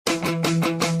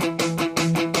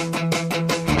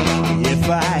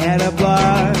get a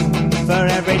buck for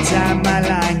every time my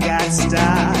line got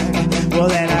stuck. Well,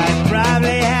 then I'd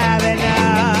probably have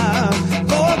enough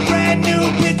for a brand new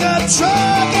pickup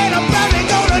truck, and I'm probably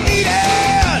gonna need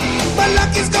it. My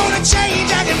luck is gonna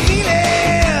change, I can feel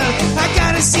it. I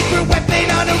got a secret weapon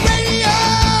on the radio.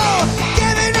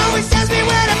 Kevin always tells me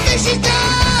where the fishes go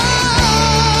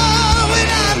when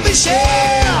I'm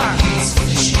fishing.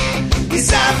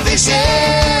 Yes, I'm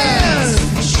fishing.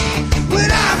 When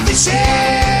I'm fishing.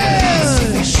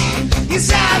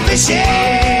 Yes, I'm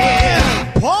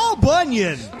fishing. Paul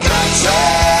Bunyan. Country.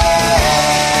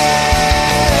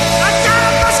 I got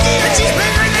a muskie and she's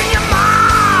bigger than your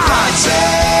mom. Country.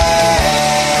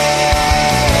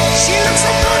 She looks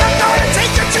so good, I'm gonna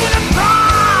take her to the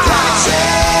prom. Country.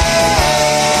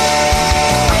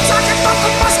 I'm talking about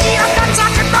the muskie, I'm not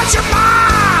talking about your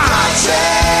mom. Country.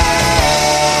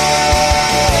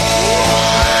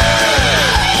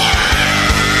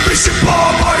 Fishing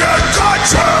Paul Bunyan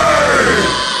Country.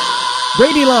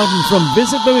 Brady Loudon from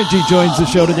Visit Bemidji joins the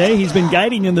show today. He's been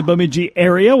guiding in the Bemidji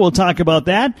area. We'll talk about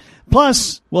that.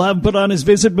 Plus, we'll have him put on his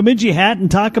Visit Bemidji hat and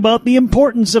talk about the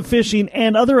importance of fishing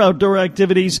and other outdoor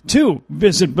activities to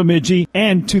Visit Bemidji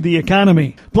and to the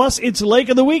economy. Plus, it's Lake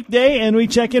of the Week Day, and we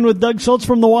check in with Doug Schultz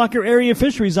from the Walker Area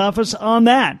Fisheries Office on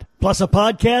that. Plus, a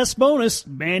podcast bonus,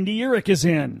 Mandy Urich is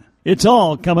in. It's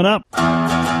all coming up.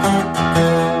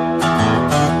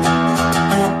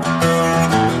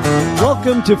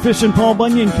 Welcome to Fishin' Paul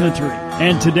Bunyan Country.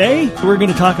 And today, we're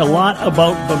going to talk a lot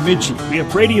about Bemidji. We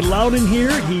have Brady Loudon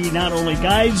here. He not only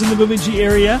guides in the Bemidji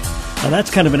area,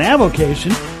 that's kind of an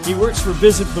avocation. He works for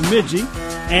Visit Bemidji,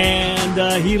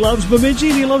 and he loves Bemidji,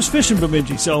 and he loves fishing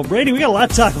Bemidji. So, Brady, we got a lot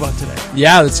to talk about today.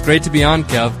 Yeah, it's great to be on,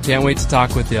 Kev. Can't wait to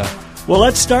talk with you. Well,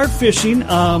 let's start fishing.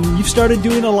 You've started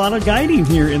doing a lot of guiding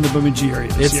here in the Bemidji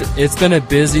area this year. It's been a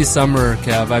busy summer,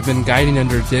 Kev. I've been guiding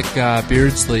under Dick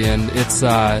Beardsley, and it's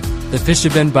the fish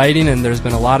have been biting, and there's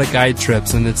been a lot of guide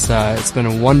trips, and it's been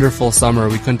a wonderful summer.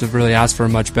 We couldn't have really asked for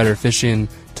much better fishing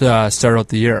to start out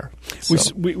the year.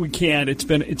 So. We can't. It's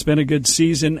been a good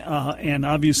season, and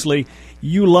obviously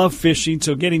you love fishing,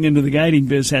 so getting into the guiding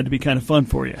biz had to be kind of fun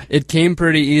for you. It came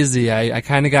pretty easy. I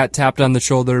kind of got tapped on the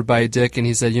shoulder by Dick, and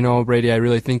he said, Brady, I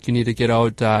really think you need to get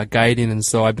out guiding. And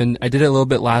so I did it a little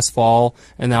bit last fall,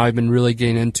 and now I've been really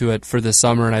getting into it for the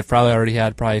summer, and I've probably already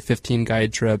had 15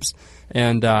 guide trips.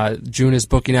 And June is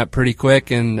booking up pretty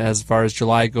quick, and as far as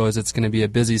July goes, it's going to be a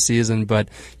busy season. But,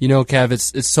 Kev,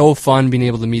 it's so fun being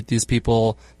able to meet these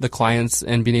people, the clients,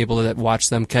 and being able to watch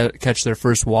them catch their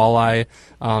first walleye,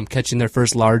 catching their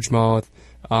first largemouth.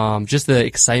 Just the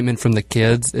excitement from the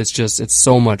kids. It's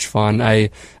so much fun.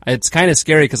 It's kind of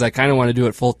scary because I kind of want to do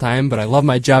it full time, but I love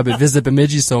my job at Visit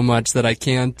Bemidji so much that I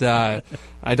can't, I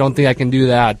don't think I can do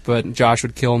that, but Josh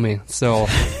would kill me. So,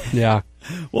 yeah.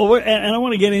 Well, and I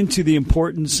want to get into the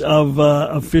importance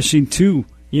of fishing too,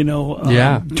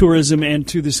 tourism and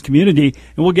to this community,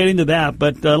 and we'll get into that.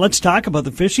 But let's talk about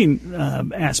the fishing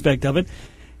aspect of it.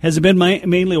 Has it been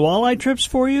mainly walleye trips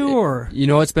for you, or?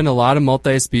 It's been a lot of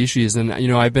multi-species, and,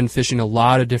 I've been fishing a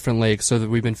lot of different lakes. So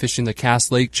that we've been fishing the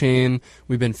Cass Lake chain.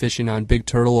 We've been fishing on Big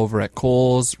Turtle over at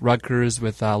Coles, Rutgers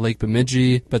with Lake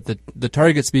Bemidji. But the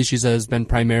target species has been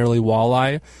primarily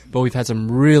walleye, but we've had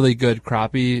some really good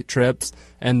crappie trips.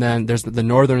 And then the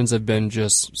northerns have been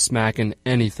just smacking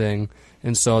anything.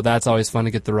 And so that's always fun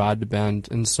to get the rod to bend.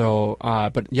 And so,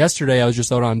 but yesterday I was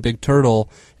just out on Big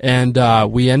Turtle, and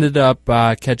we ended up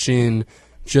catching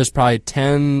just probably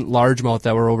 10 largemouth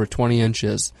that were over 20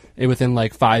 inches within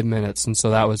like 5 minutes. And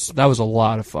so that was a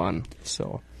lot of fun.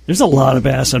 So there's a lot of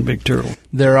bass on Big Turtle.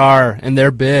 There are, and they're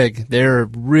big. They're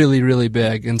really, really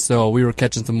big. And so we were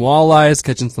catching some walleyes,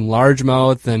 catching some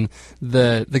largemouth, and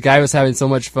the guy was having so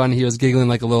much fun. He was giggling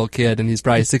like a little kid, and he's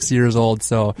probably 6 years old.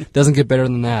 So it doesn't get better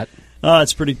than that.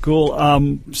 It's pretty cool.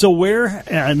 So where,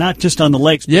 not just on the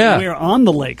lakes, but where on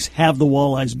the lakes have the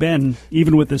walleyes been,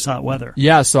 even with this hot weather?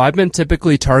 Yeah, so I've been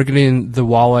typically targeting the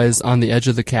walleyes on the edge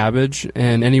of the cabbage,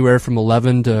 and anywhere from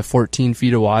 11 to 14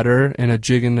 feet of water, and a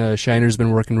jig and a shiner's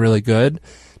been working really good.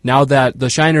 Now that the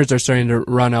shiners are starting to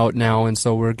run out now, and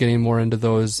so we're getting more into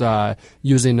those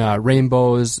using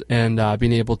rainbows and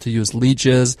being able to use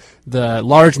leeches. The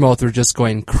largemouth were just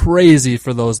going crazy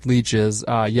for those leeches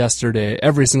yesterday.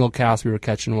 Every single cast we were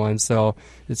catching one, so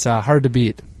it's hard to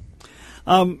beat.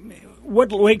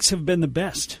 What lakes have been the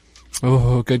best?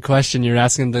 Oh, good question. You're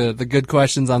asking the good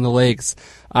questions on the lakes.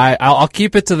 I'll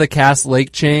keep it to the Cass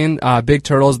Lake chain. Big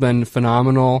Turtle's been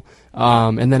phenomenal.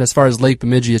 And then as far as Lake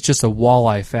Bemidji, it's just a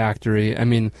walleye factory. I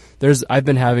mean, I've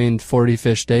been having 40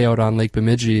 fish day out on Lake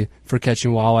Bemidji for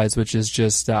catching walleyes, which is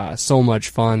just so much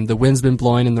fun. The wind's been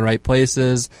blowing in the right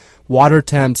places. Water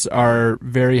temps are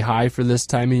very high for this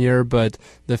time of year, but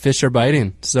the fish are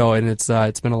biting. And it's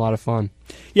been a lot of fun.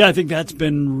 Yeah, I think that's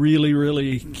been really,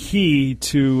 really key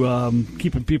to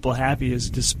keeping people happy. Is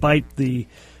despite the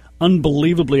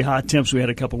unbelievably hot temps we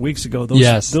had a couple weeks ago, those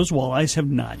walleyes have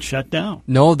not shut down.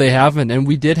 No, they haven't. And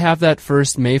we did have that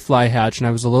first mayfly hatch, and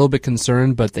I was a little bit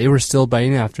concerned, but they were still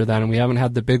biting after that, and we haven't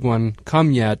had the big one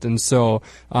come yet. And so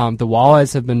the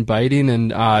walleyes have been biting,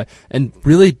 and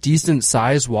really decent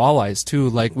sized walleyes too.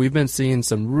 Like, we've been seeing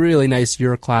some really nice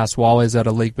year-class walleyes out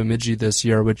of Lake Bemidji this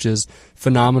year, which is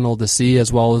phenomenal to see,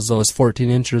 as well as those 14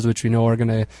 inchers, which we know are going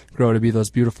to grow to be those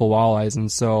beautiful walleyes.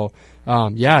 And so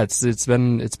it's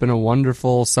been a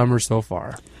wonderful summer so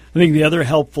far. I think the other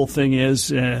helpful thing is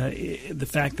the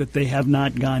fact that they have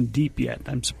not gone deep yet.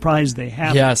 I'm surprised they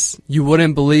haven't. Yes, you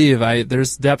wouldn't believe.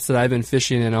 There's depths that I've been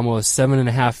fishing in almost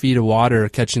 7.5 feet of water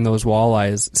catching those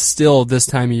walleyes still this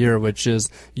time of year, which is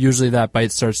usually that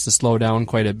bite starts to slow down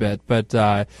quite a bit. But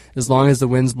as long as the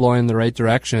wind's blowing in the right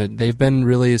direction, they've been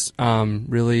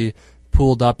really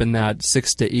pooled up in that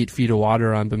 6 to 8 feet of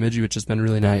water on Bemidji, which has been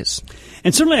really nice.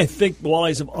 And certainly I think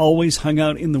walleyes have always hung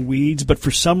out in the weeds, but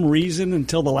for some reason,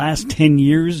 until the last 10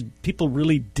 years, people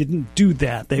really didn't do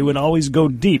that. They would always go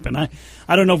deep. And I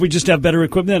don't know if we just have better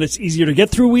equipment and it's easier to get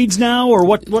through weeds now, or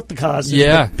what the cause is.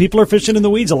 Yeah. But people are fishing in the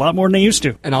weeds a lot more than they used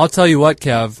to. And I'll tell you what,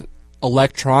 Kev,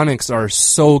 electronics are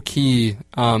so key.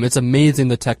 It's amazing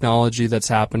the technology that's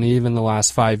happened even the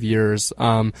last 5 years.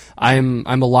 I'm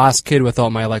a lost kid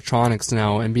without my electronics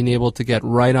now, and being able to get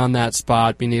right on that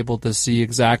spot, being able to see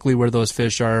exactly where those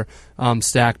fish are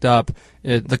stacked up,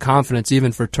 the confidence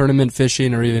even for tournament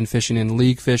fishing or even fishing in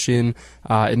league fishing,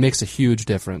 it makes a huge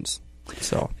difference.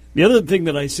 So the other thing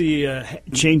that I see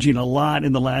changing a lot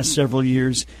in the last several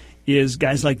years is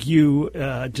guys like you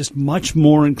just much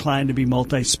more inclined to be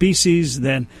multi-species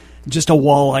than just a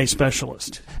walleye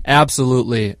specialist.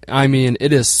 Absolutely. I mean,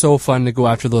 it is so fun to go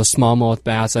after those smallmouth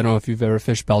bass. I don't know if you've ever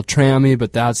fished Beltrami,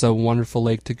 but that's a wonderful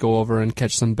lake to go over and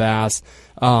catch some bass.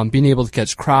 Being able to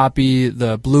catch crappie,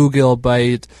 the bluegill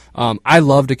bite. I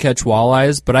love to catch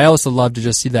walleyes, but I also love to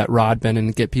just see that rod bend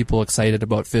and get people excited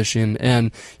about fishing.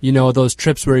 And, those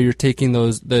trips where you're taking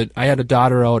I had a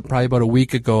daughter out probably about a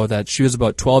week ago that she was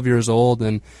about 12 years old,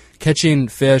 and catching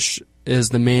fish is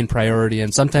the main priority,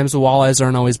 and sometimes the walleyes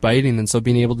aren't always biting, and so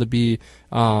being able to be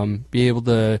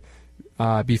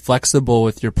flexible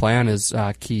with your plan is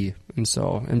key,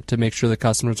 and to make sure the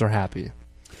customers are happy.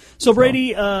 So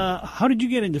Brady, how did you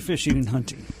get into fishing and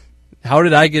hunting? How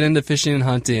did I get into fishing and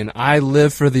hunting? I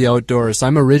live for the outdoors.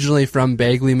 I'm originally from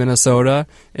Bagley, Minnesota,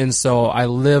 and so I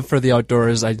live for the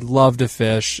outdoors. I love to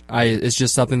fish. It's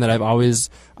just something that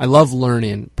I love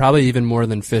learning, probably even more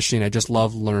than fishing. I just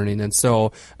love learning. And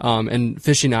so, and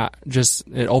fishing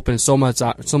it opens so much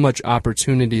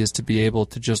opportunities to be able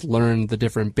to just learn the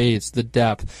different baits, the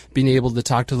depth, being able to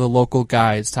talk to the local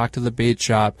guides, talk to the bait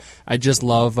shop. I just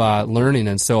love learning.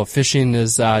 And so fishing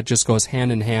just goes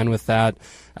hand in hand with that.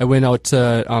 I went out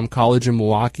to college in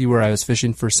Milwaukee where I was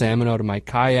fishing for salmon out of my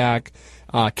kayak,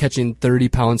 catching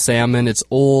 30-pound salmon. It's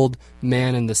old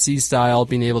man in the sea style,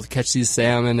 being able to catch these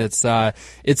salmon. It's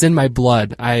in my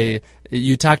blood.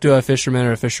 You talk to a fisherman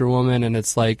or a fisherwoman, and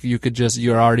it's like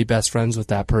you're already best friends with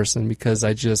that person, because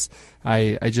I just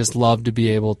love to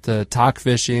be able to talk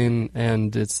fishing,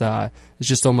 and it's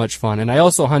just so much fun. And I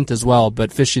also hunt as well,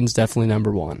 but fishing's definitely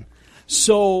number one.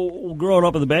 So, growing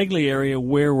up in the Bagley area,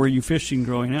 where were you fishing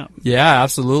growing up? Yeah,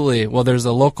 absolutely. Well, there's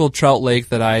a local trout lake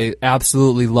that I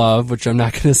absolutely love, which I'm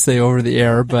not going to say over the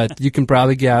air, but you can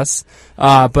probably guess.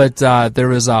 But there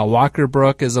was Walker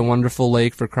Brook is a wonderful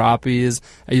lake for crappies.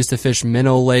 I used to fish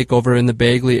Minnow Lake over in the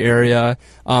Bagley area.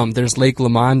 There's Lake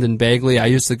Lamond in Bagley. I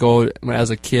used to go as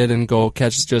a kid and go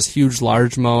catch just huge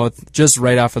largemouth just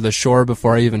right off of the shore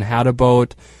before I even had a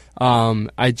boat.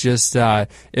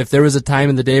 If there was a time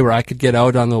in the day where I could get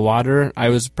out on the water, I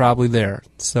was probably there.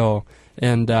 So,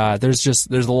 and there's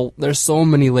so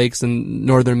many lakes in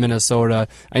northern Minnesota.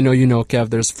 I know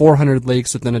Kev, there's 400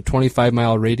 lakes within a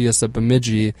 25-mile radius of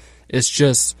Bemidji.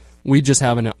 We just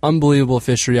have an unbelievable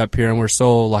fishery up here, and we're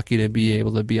so lucky to be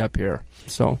able to be up here.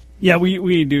 So, yeah,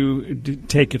 we do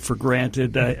take it for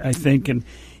granted, I think, and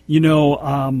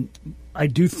I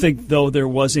do think, though, there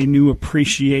was a new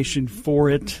appreciation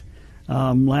for it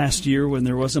last year when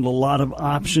there wasn't a lot of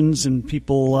options and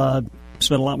people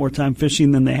spent a lot more time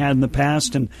fishing than they had in the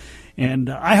past. And And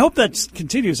I hope that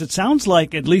continues. It sounds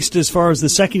like, at least as far as the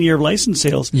second year of license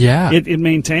sales, yeah, it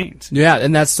maintains. Yeah,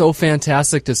 and that's so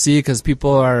fantastic to see because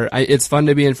people are. It's fun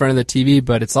to be in front of the TV,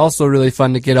 but it's also really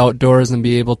fun to get outdoors and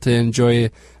be able to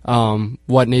enjoy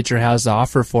what nature has to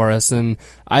offer for us. And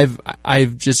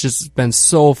I've just been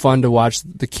so fun to watch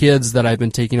the kids that I've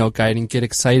been taking out guiding get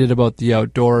excited about the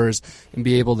outdoors and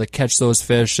be able to catch those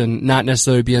fish and not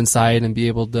necessarily be inside and be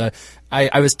able to.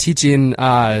 I was teaching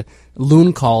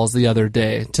loon calls the other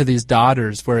day to these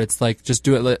daughters where it's like just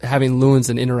having loons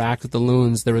and interact with the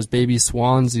loons. There was baby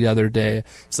swans the other day.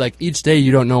 It's like each day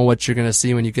you don't know what you're going to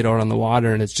see when you get out on the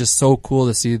water, and it's just so cool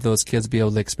to see those kids be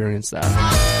able to experience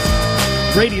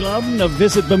that. Brady Loudon of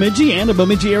Visit Bemidji and a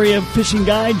Bemidji area fishing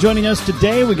guide joining us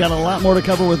today. We got a lot more to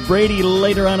cover with Brady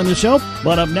later on in the show.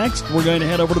 But up next, we're going to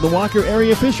head over to the Walker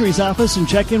Area Fisheries Office and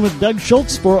check in with Doug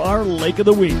Schultz for our Lake of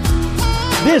the Week.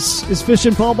 This is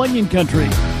Fishin' Paul Bunyan Country.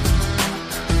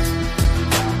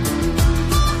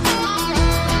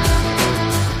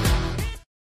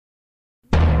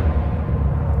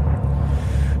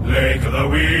 Lake of the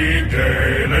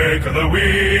weekday, lake of the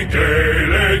weekday,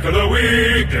 lake of the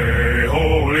weekday,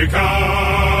 holy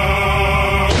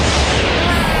cow!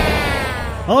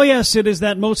 Oh yes, it is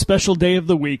that most special day of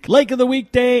the week, Lake of the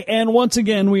Weekday, and once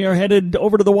again we are headed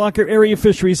over to the Walker Area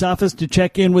Fisheries Office to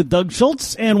check in with Doug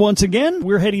Schultz, and once again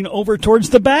we're heading over towards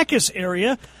the Bacchus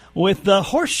area with the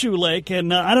Horseshoe Lake,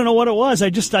 and I don't know what it was, I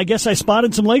guess I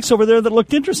spotted some lakes over there that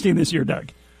looked interesting this year,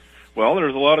 Doug. Well,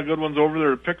 there's a lot of good ones over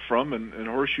there to pick from, and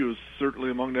Horseshoe is certainly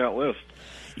among that list.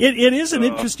 It is an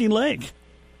interesting lake.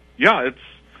 Yeah, it's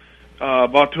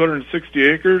about 260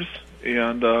 acres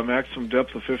and maximum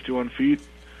depth of 51 feet,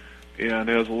 and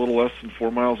has a little less than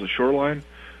 4 miles of shoreline.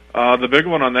 The big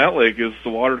one on that lake is the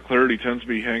water clarity tends to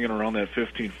be hanging around that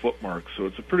 15-foot mark, so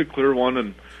it's a pretty clear one,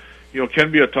 and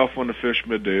can be a tough one to fish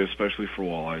midday, especially for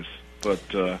walleyes. But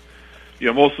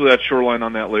most of that shoreline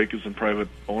on that lake is in private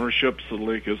ownership, so the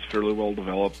lake is fairly well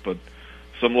developed, but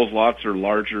some of those lots are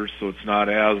larger, so it's not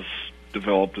as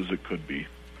developed as it could be.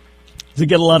 Does it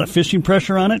get a lot of fishing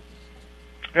pressure on it?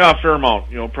 Yeah, a fair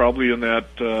amount. Probably in that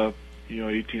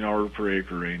 18 hour per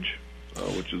acre range,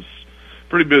 which is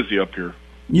pretty busy up here.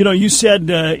 You said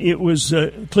it was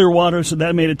clear water, so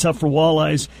that made it tough for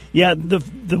walleyes. Yeah, the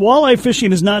walleye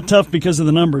fishing is not tough because of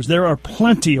the numbers. There are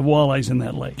plenty of walleyes in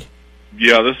that lake.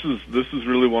 Yeah, this is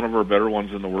really one of our better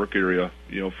ones in the work area,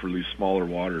 for these smaller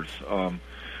waters.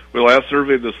 We last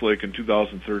surveyed this lake in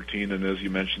 2013, and as you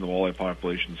mentioned, the walleye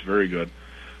population is very good.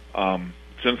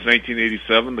 Since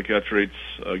 1987, the catch rates,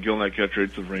 gillnet catch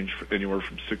rates have ranged anywhere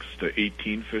from 6 to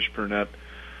 18 fish per net,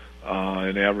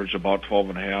 an average about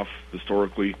 12.5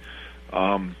 historically.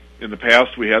 In the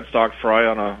past, we had stocked fry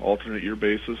on an alternate year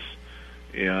basis,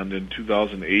 and in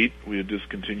 2008, we had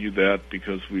discontinued that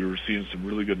because we were seeing some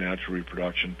really good natural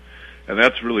reproduction, and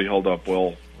that's really held up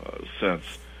well since.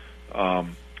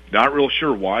 Not real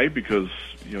sure why, because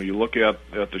you look at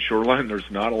the shoreline, there's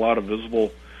not a lot of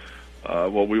visible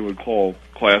what we would call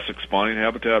classic spawning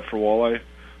habitat for walleye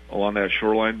along that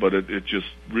shoreline, but it just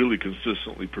really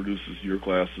consistently produces year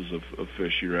classes of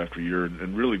fish year after year,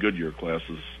 and really good year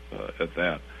classes at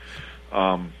that.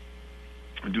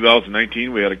 In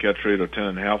 2019, we had a catch rate of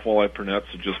 10.5 walleye per net,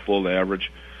 so just below the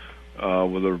average,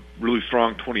 with a really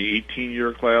strong 2018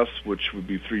 year class, which would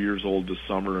be 3 years old this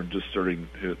summer and just starting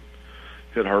to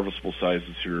hit harvestable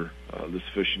sizes here this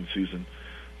fishing season.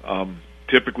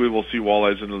 Typically, we'll see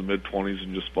walleyes into the mid-20s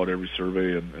in just about every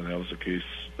survey, and that was the case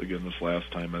again this last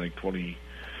time. I think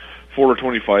 24 or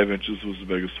 25 inches was the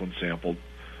biggest one sampled.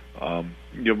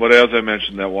 But as I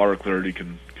mentioned, that water clarity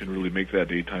can really make that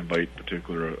daytime bite in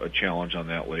particular a challenge on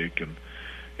that lake.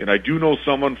 And I do know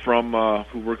someone from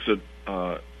who works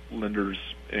at Linder's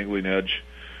Angling Edge,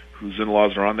 whose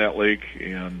in-laws are on that lake,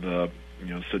 and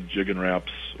said jig and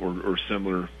wraps or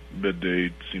similar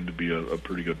midday seem to be a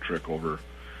pretty good trick over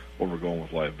going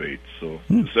with live bait. So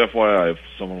just FYI, if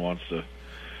someone wants to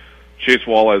chase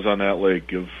walleyes on that lake,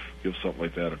 give something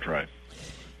like that a try.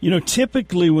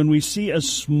 Typically when we see a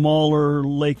smaller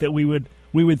lake that we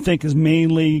would think is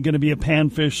mainly going to be a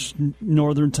panfish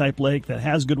northern type lake that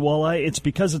has good walleye, it's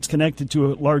because it's connected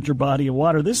to a larger body of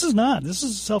water. This is not. This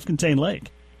is a self-contained lake.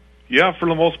 Yeah, for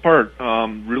the most part.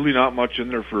 Really not much in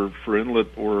there for inlet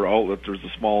or outlet. There's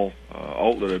a small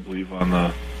outlet, I believe, on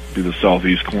the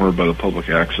southeast corner by the public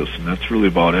access, and that's really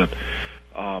about it.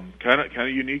 Kind of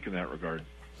unique in that regard.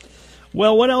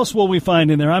 Well, what else will we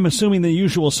find in there? I'm assuming the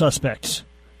usual suspects.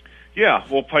 Yeah,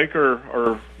 well, pike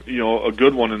are a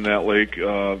good one in that lake.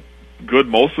 Good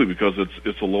mostly because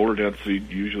it's a lower density,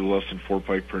 usually less than 4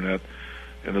 pike per net.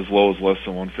 and as low as less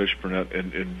than one fish per net,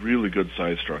 and really good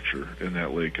size structure in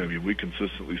that lake. I mean, we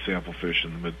consistently sample fish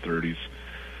in the mid-30s.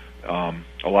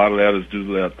 A lot of that is due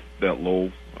to that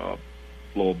low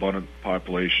abundant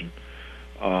population.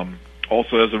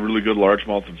 Also has a really good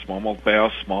largemouth and smallmouth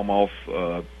bass. Smallmouth,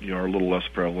 are a little less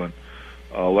prevalent.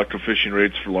 Electrofishing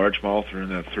rates for largemouth are in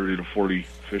that 30 to 40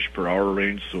 fish per hour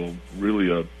range, so really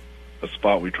a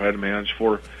spot we try to manage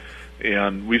for.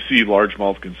 And we see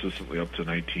largemouth consistently up to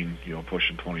 19,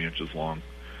 pushing 20 inches long.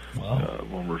 Wow.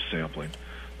 When we're sampling.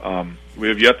 We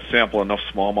have yet to sample enough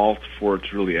smallmouth for it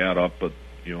to really add up, but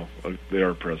they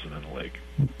are present in the lake.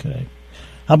 Okay.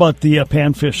 How about the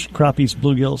panfish, crappies,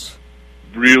 bluegills?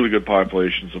 Really good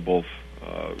populations of both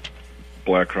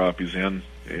black crappies and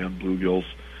bluegills.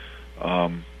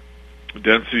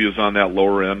 Density is on that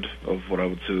lower end of what I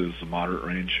would say is the moderate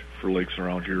range for lakes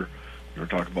around here. We're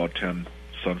talking about 10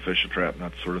 sunfish a trap, and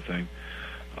that sort of thing.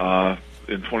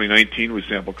 In 2019, we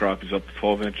sampled crappies up to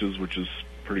 12 inches, which is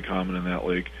pretty common in that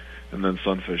lake, and then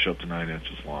sunfish up to 9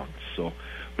 inches long. So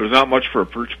there's not much for a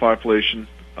perch population.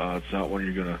 It's not one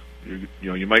you're gonna,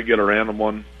 you might get a random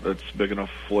one that's big enough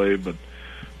to fillet, but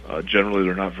generally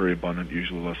they're not very abundant.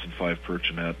 Usually less than 5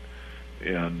 perch a net,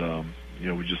 and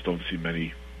we just don't see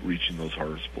many reaching those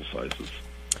harvestable sizes.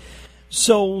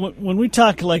 So when we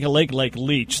talk like a lake like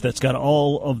Leech that's got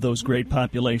all of those great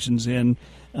populations in,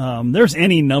 there's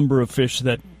any number of fish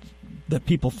that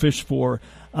people fish for.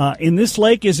 In this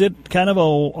lake, is it kind of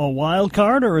a wild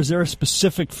card, or is there a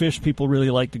specific fish people really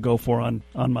like to go for on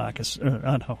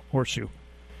Horseshoe?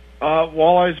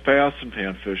 Walleyes, bass, and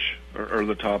panfish are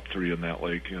the top 3 in that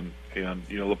lake, and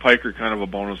the pike are kind of a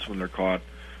bonus when they're caught.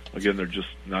 Again, they're just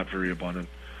not very abundant.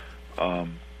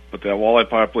 But that walleye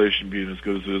population being as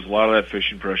good as it is, a lot of that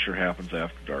fishing pressure happens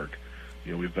after dark.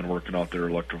 We've been working out there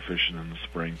electrofishing in the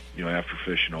spring, after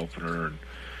fishing opener, and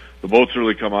the boats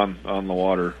really come on the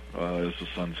water as the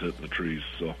sun's hitting the trees.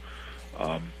 So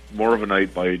more of a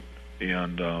night bite,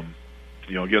 and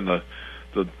again,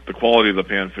 the quality of the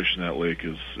panfish in that lake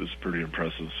is pretty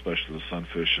impressive, especially the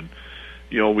sunfish. And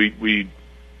we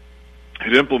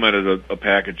had implemented a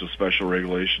package of special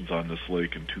regulations on this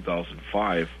lake in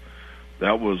 2005.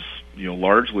 That was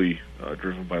largely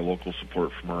driven by local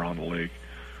support from around the lake,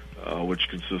 which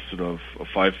consisted of a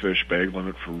 5-fish bag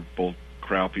limit for both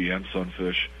crappie and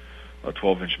sunfish, a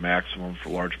 12-inch maximum for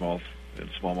largemouth and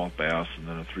smallmouth bass, and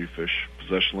then a 3-fish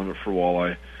possession limit for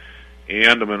walleye,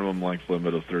 and a minimum length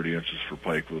limit of 30 inches for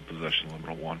pike with a possession limit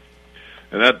of 1.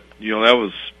 And that that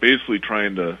was basically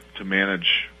trying to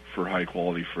manage for high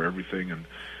quality for everything. And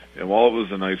while it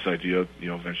was a nice idea,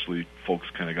 eventually folks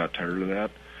kind of got tired of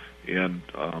that. And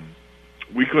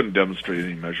we couldn't demonstrate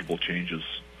any measurable changes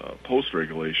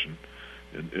post-regulation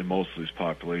in most of these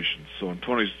populations. So in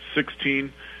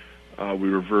 2016, we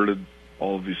reverted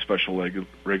all of these special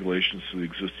regulations to the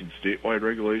existing statewide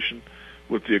regulation,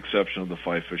 with the exception of the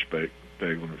 5-fish bag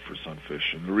limit for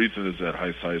sunfish. And the reason is that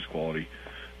high size quality.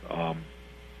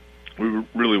 We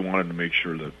really wanted to make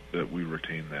sure that we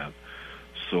retain that.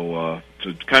 So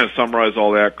to kind of summarize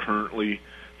all that, currently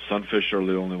sunfish are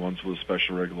the only ones with a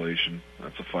special regulation.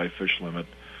 That's a 5-fish limit.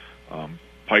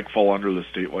 Pike fall under the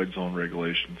statewide zone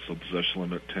regulation, so possession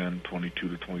limit 10,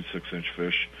 22 to 26-inch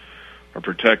fish are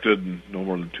protected, and no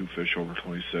more than 2 fish over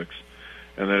 26.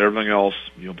 And then everything else,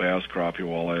 bass, crappie,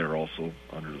 walleye are also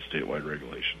under the statewide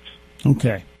regulations.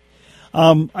 Okay.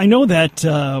 I know that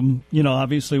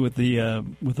obviously with the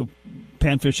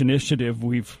Panfish Initiative,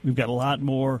 we've got a lot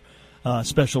more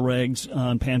special regs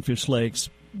on panfish lakes.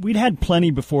 We'd had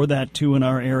plenty before that too in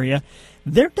our area.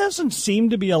 There doesn't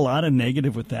seem to be a lot of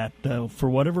negative with that. For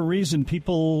whatever reason,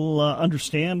 people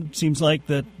understand. Seems like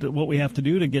that what we have to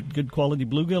do to get good quality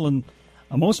bluegill, and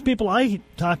most people I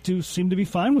talk to seem to be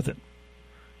fine with it.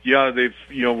 Yeah, they've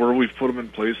where we've put them in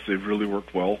place, they've really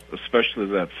worked well, especially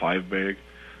that 5 bag.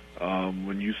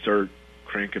 When you start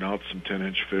cranking out some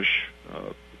 10-inch fish,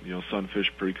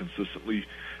 sunfish pretty consistently,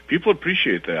 people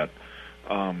appreciate that.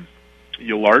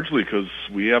 Largely because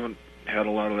we haven't had a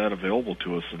lot of that available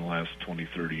to us in the last 20,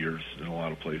 30 years in a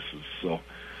lot of places. So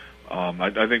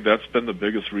I think that's been the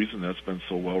biggest reason that's been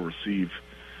so well received.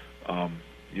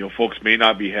 Folks may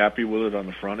not be happy with it on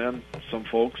the front end, some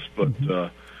folks,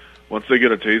 but once they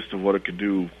get a taste of what it can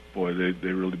do, boy,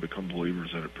 they really become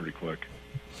believers in it pretty quick.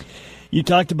 You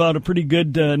talked about a pretty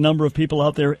good number of people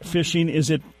out there fishing. Is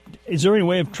there any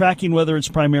way of tracking whether it's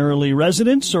primarily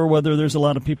residents or whether there's a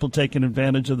lot of people taking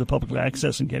advantage of the public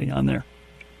access and getting on there?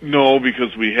 No,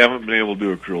 because we haven't been able to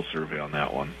do a creel survey on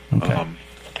that one. Okay.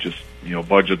 Just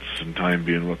budgets and time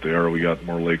being what they are, we got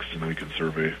more lakes than we can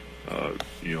survey.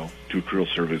 2 creel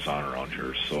surveys on around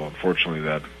here. So unfortunately,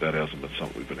 that hasn't been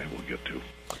something we've been able to get to.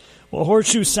 Well,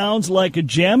 Horseshoe sounds like a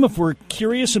gem. If we're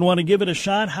curious and want to give it a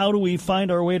shot, how do we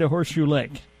find our way to Horseshoe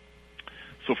Lake?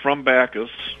 So from Bacchus,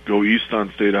 go east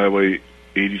on State Highway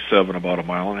 87 about a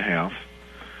mile and a half,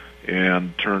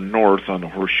 and turn north onto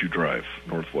Horseshoe Drive,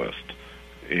 northwest.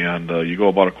 And you go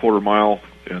about a quarter mile,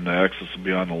 and the access will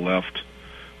be on the left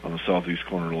on the southeast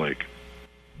corner of the lake.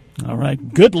 All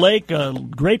right. Good lake,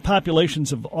 great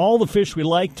populations of all the fish we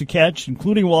like to catch,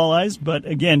 including walleyes. But,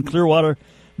 again, Clearwater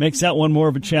makes that one more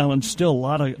of a challenge. Still a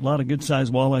lot of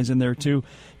good-sized walleyes in there, too.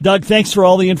 Doug, thanks for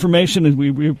all the information, and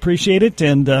we appreciate it.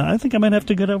 And I think I might have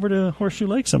to get over to Horseshoe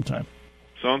Lake sometime.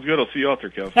 Sounds good. I'll see you out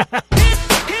there, Kev.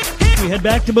 We head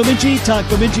back to Bemidji, talk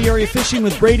Bemidji area fishing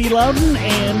with Brady Loudon,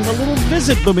 and a little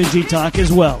visit Bemidji talk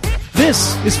as well.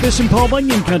 This is Fishin' Paul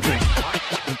Bunyan Country.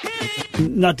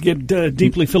 Not to get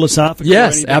deeply philosophical.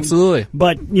 Yes, or anything, absolutely.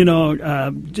 But,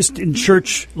 just in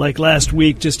church like last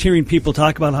week, just hearing people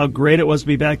talk about how great it was to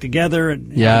be back together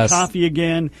and have coffee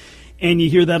again. And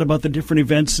you hear that about the different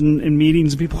events and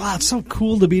meetings, and people, wow, it's so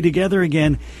cool to be together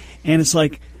again. And it's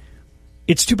like,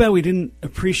 it's too bad we didn't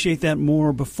appreciate that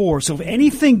more before. So if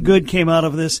anything good came out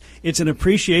of this, it's an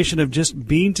appreciation of just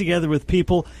being together with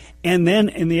people. And then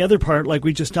in the other part, like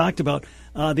we just talked about,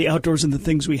 the outdoors and the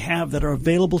things we have that are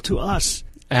available to us.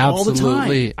 Absolutely. All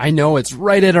the time. I know, it's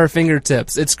right at our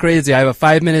fingertips. It's crazy. I have a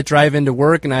 5-minute drive into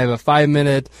work, and I have a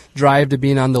 5-minute drive to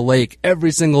being on the lake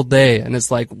every single day. And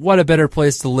it's like, what a better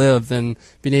place to live than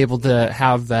being able to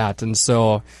have that. And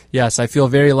so, yes, I feel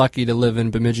very lucky to live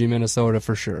in Bemidji, Minnesota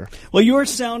for sure. Well, you are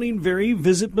sounding very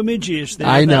Visit Bemidji-ish there.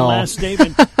 I know. That last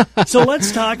statement. So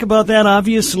let's talk about that.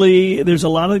 Obviously, there's a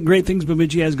lot of great things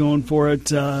Bemidji has going for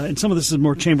it. And some of this is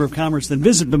more Chamber of Commerce than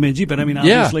Visit Bemidji. But, I mean,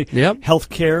 obviously,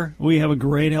 healthcare. We have a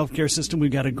great healthcare system. We've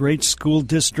got a great school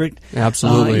district.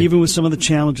 Absolutely. Even with some of the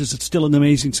challenges, it's still an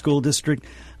amazing school district.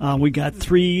 We got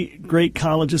 3 great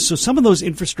colleges. So some of those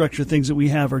infrastructure things that we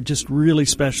have are just really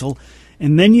special.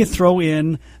 And then you throw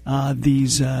in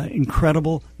these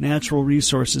incredible natural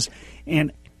resources.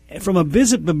 And from a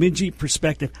Visit Bemidji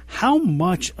perspective, how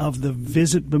much of the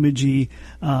Visit Bemidji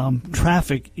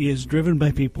traffic is driven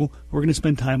by people who are going to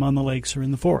spend time on the lakes or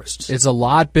in the forests? It's a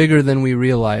lot bigger than we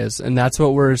realize, and that's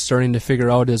what we're starting to figure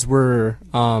out. Is we're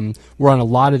on a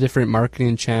lot of different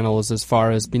marketing channels as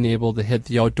far as being able to hit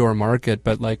the outdoor market,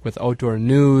 but like with outdoor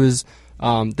news.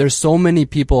 There's so many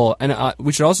people, and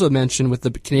we should also mention with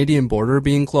the Canadian border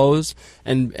being closed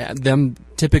and them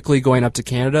typically going up to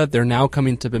Canada, they're now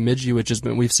coming to Bemidji, which has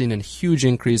been, we've seen a huge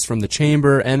increase from the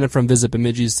Chamber and from Visit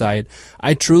Bemidji's side.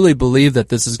 I truly believe that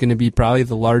this is going to be probably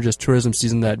the largest tourism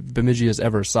season that Bemidji has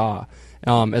ever saw.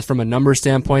 As from a number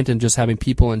standpoint and just having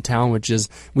people in town, which is,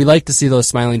 we like to see those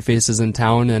smiling faces in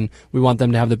town, and we want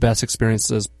them to have the best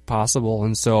experiences possible.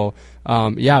 And so,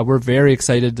 we're very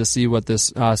excited to see what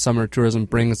this summer tourism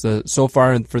brings. So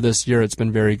far for this year, it's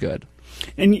been very good.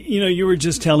 And, you were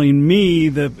just telling me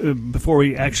that before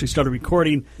we actually started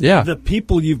recording, the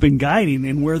people you've been guiding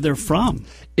and where they're from.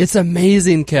 It's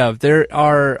amazing, Kev.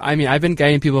 I've been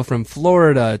guiding people from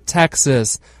Florida,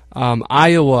 Texas,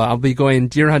 Iowa. I'll be going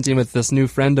deer hunting with this new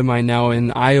friend of mine now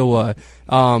in Iowa.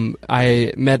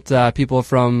 I met people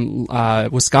from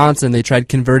Wisconsin. They tried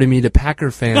converting me to Packer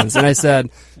fans, and I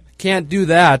said, can't do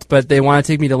that, but they want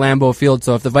to take me to Lambeau Field,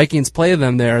 so if the Vikings play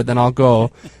them there, then I'll go.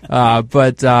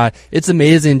 But it's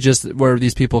amazing just where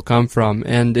these people come from,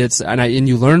 and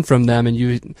you learn from them, and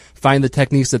you find the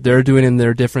techniques that they're doing in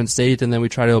their different state, and then we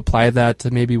try to apply that to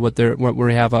maybe what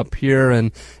we have up here,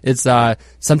 and it's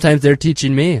sometimes they're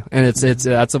teaching me, and it's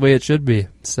that's the way it should be.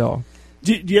 So,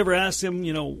 do you ever ask them,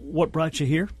 what brought you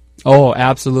here? Oh,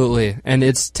 absolutely. And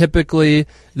it's typically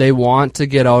they want to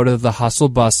get out of the hustle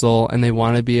bustle, and they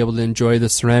want to be able to enjoy the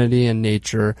serenity and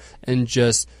nature and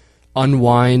just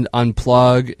unwind,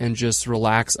 unplug, and just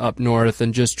relax up north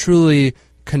and just truly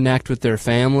connect with their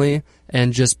family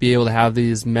and just be able to have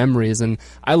these memories. And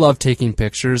I love taking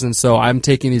pictures, and so I'm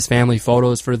taking these family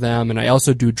photos for them, and I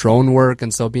also do drone work,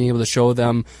 and so being able to show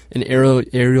them an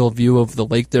aerial view of the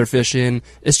lake they're fishing,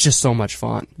 it's just so much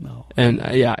fun. Oh. And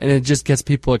and it just gets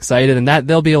people excited, and that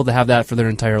they'll be able to have that for their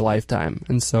entire lifetime.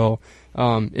 And so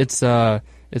it's a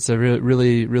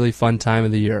really, really fun time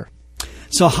of the year.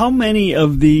 So how many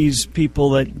of these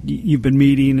people that you've been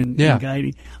meeting and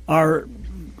guiding are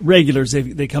regulars?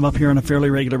 They come up here on a fairly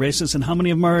regular basis, and how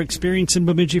many of them are experiencing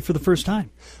Bemidji for the first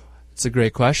time? It's a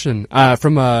great question.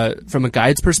 From a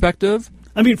guide's perspective,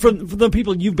 I mean, for the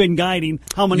people you've been guiding,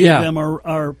 how many of them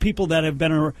are people that have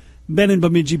been been in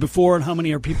Bemidji before, and how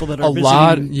many are people that are A visiting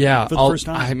lot, for the first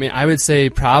time? I mean, I would say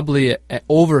probably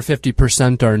over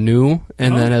 50% are new,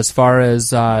 and then as far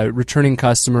as returning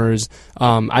customers,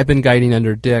 I've been guiding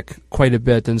under Dick quite a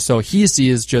bit, and so he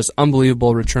sees just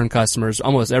unbelievable return customers.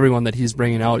 Almost everyone that he's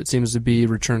bringing out, it seems to be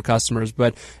return customers,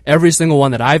 but every single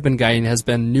one that I've been guiding has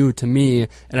been new to me,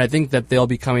 and I think that they'll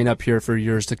be coming up here for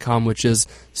years to come, which is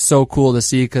so cool to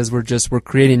see because we're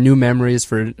creating new memories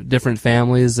for different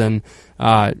families, and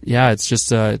it's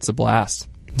just it's a blast.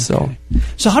 So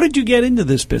how did you get into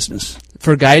this business?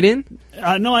 For guiding?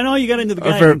 No, I know you got into the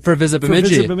guiding. For Visit Bemidji. For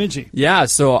Visit Bemidji. Yeah,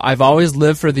 so I've always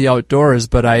lived for the outdoors,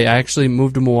 but I actually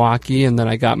moved to Milwaukee, and then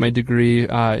I got my degree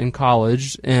in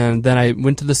college, and then I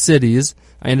went to the cities.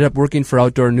 I ended up working for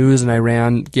Outdoor News, and I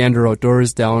ran Gander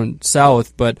Outdoors down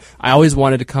south, but I always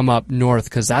wanted to come up north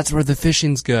because that's where the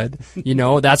fishing's good.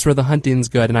 That's where the hunting's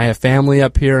good, and I have family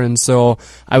up here, and so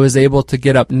I was able to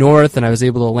get up north, and I was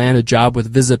able to land a job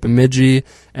with Visit Bemidji,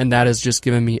 and that has just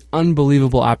given me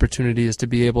unbelievable opportunities to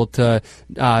be able to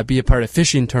be a part of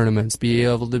fishing tournaments, be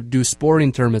able to do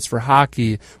sporting tournaments for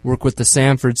hockey, work with the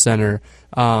Sanford Center,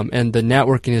 and the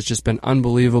networking has just been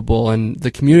unbelievable. And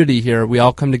the community here, we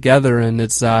all come together, and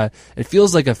it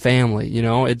feels like a family.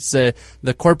 It's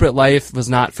the corporate life was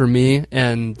not for me,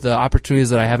 and the opportunities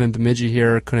that I have in Bemidji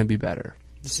here couldn't be better.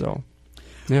 So.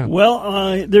 Yeah.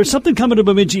 Well, there's something coming to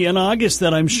Bemidji in August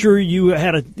that I'm sure you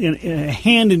had a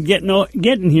hand in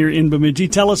getting here in Bemidji.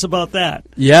 Tell us about that.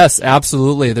 Yes,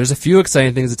 absolutely. There's a few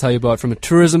exciting things to tell you about from a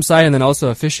tourism side and then also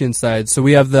a fishing side. So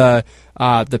we have the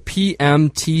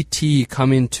PMTT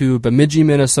coming to Bemidji,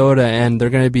 Minnesota, and they're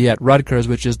going to be at Rutgers,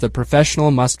 which is the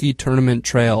Professional Muskie Tournament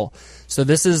Trail. So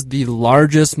this is the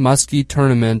largest muskie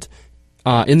tournament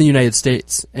in the United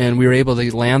States, and we were able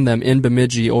to land them in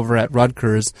Bemidji over at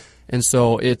Rutgers. And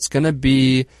so it's going to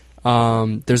be,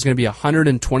 there's going to be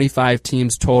 125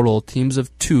 teams total, teams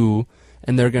of 2,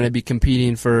 and they're going to be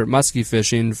competing for muskie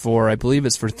fishing for, I believe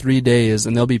it's for 3 days,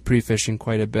 and they'll be pre-fishing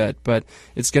quite a bit. But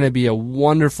it's going to be a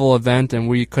wonderful event, and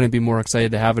we couldn't be more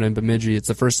excited to have it in Bemidji. It's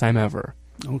the first time ever.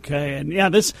 Okay, and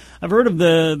I've heard of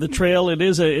the trail.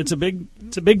 It's a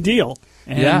big deal,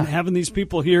 and having these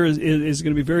people here is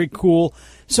going to be very cool.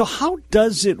 So how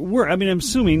does it work? I mean, I'm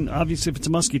assuming obviously if it's a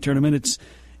muskie tournament,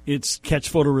 it's catch,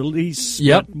 photo, release.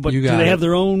 Yep, but do they have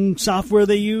their own software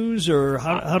they use, or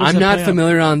how does that I'm not play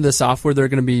familiar on the software they're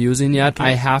going to be using yet. Okay.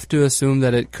 I have to assume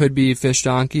that it could be Fish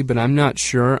Donkey, but I'm not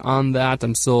sure on that.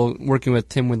 I'm still working with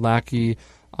Tim Widlacki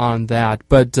on that.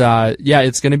 But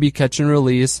it's going to be catch and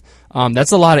release.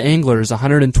 That's a lot of anglers,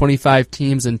 125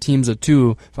 teams and teams of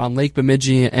 2 on Lake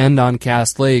Bemidji and on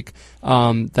Cass Lake.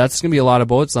 That's going to be a lot of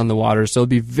boats on the water, so it'll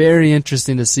be very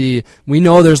interesting to see. We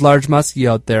know there's large muskie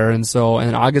out there, and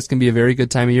August can be a very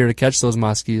good time of year to catch those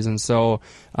muskies, and so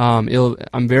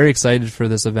I'm very excited for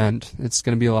this event. It's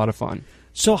going to be a lot of fun.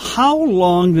 So how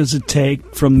long does it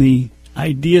take from the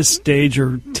idea stage,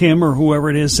 or Tim or whoever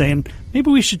it is saying,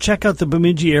 maybe we should check out the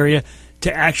Bemidji area,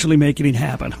 to actually making it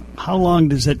happen? How long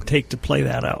does it take to play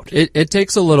that out? It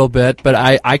takes a little bit, but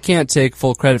I can't take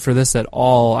full credit for this at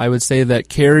all. I would say that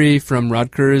Carrie from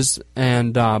Rutgers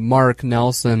and Mark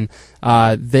Nelson,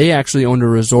 they actually owned a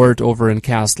resort over in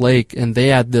Cass Lake, and they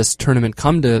had this tournament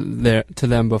come to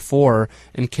them before,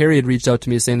 and Carrie had reached out to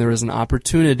me saying there was an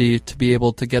opportunity to be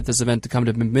able to get this event to come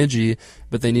to Bemidji,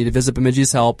 but they needed Visit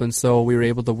Bemidji's help, and so we were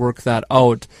able to work that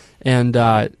out. And,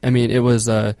 it was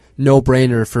a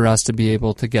no-brainer for us to be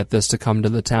able to get this to come to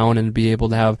the town and be able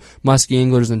to have muskie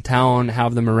anglers in town,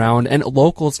 have them around. And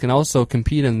locals can also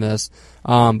compete in this.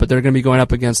 But they're going to be going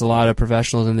up against a lot of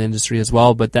professionals in the industry as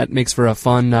well. But that makes for a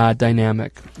fun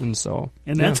dynamic. And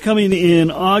that's coming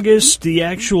in August. The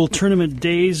actual tournament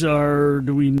days are,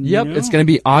 do we know? Yep, it's going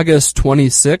to be August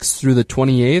 26th through the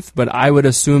 28th. But I would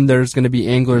assume there's going to be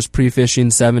anglers pre-fishing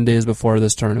 7 days before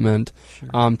this tournament,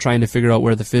 trying to figure out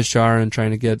where the fish are and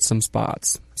trying to get some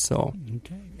spots. So,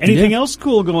 okay. Anything else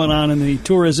cool going on in the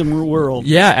tourism world?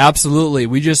 Yeah, absolutely.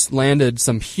 We just landed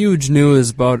some huge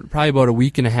news probably about a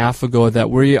week and a half ago that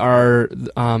we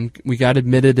got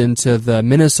admitted into the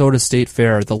Minnesota State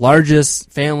Fair, the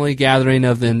largest family gathering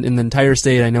in the entire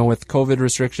state. I know with COVID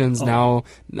restrictions now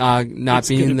not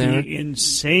being there. It's going to be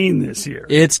insane this year.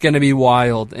 It's going to be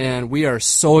wild, and we are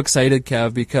so excited,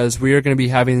 Kev, because we are going to be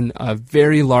having a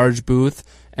very large booth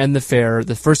and the fair.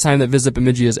 The first time that Visit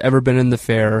Bemidji has ever been in the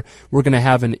fair. We're going to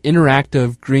have an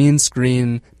interactive green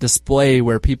screen display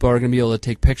where people are going to be able to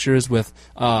take pictures with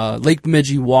Lake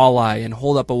Bemidji walleye and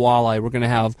hold up a walleye. We're going to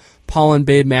have pollen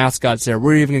Bay mascots there.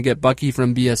 We're even going to get Bucky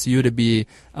from BSU to be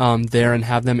there and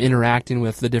have them interacting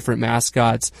with the different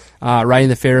mascots, riding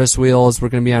the Ferris wheels. We're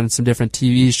going to be on some different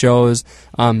TV shows.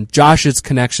 Josh's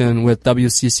connection with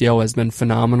WCCO has been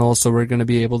phenomenal, so we're going to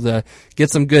be able to get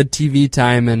some good TV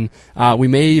time, and we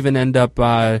may even end up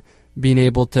being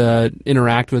able to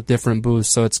interact with different booths.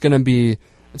 So it's going to be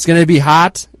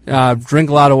hot. Drink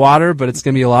a lot of water, but it's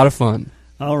going to be a lot of fun.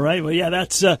 All right. Well, yeah,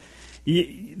 that's.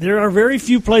 There are very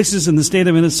few places in the state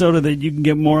of Minnesota that you can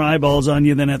get more eyeballs on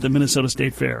you than at the Minnesota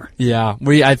State Fair. Yeah,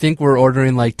 I think we're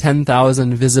ordering like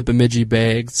 10,000 Visit Bemidji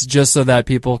bags just so that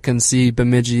people can see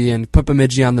Bemidji and put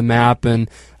Bemidji on the map, and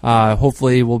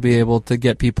hopefully we'll be able to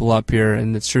get people up here,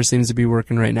 and it sure seems to be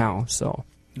working right now. So,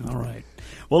 all right.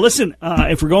 Well, listen,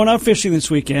 if we're going out fishing this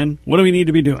weekend, what do we need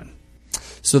to be doing?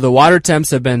 So the water temps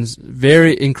have been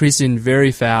increasing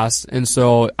very fast, and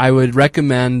so I would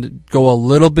recommend go a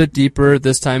little bit deeper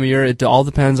this time of year. It all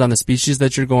depends on the species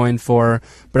that you're going for,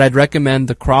 but I'd recommend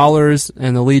the crawlers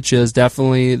and the leeches.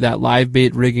 Definitely that live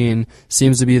bait rigging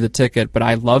seems to be the ticket, but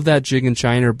I love that jig and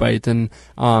shiner bite, and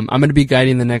I'm going to be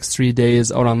guiding the next 3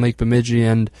 days out on Lake Bemidji,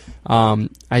 and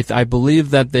I believe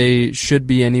that they should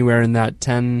be anywhere in that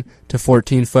 10 to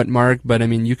 14 foot mark, but I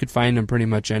mean, you could find them pretty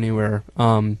much anywhere.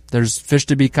 There's fish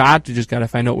to be caught. You just got to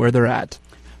find out where they're at.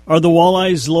 Are the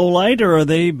walleyes low light, or are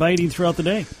they biting throughout the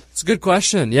day? It's a good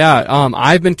question. Yeah,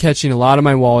 I've been catching a lot of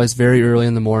my walleyes very early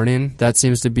in the morning. That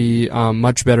seems to be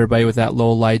much better bite with that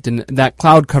low light, and that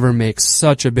cloud cover makes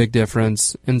such a big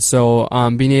difference. And so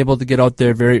being able to get out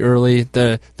there very early,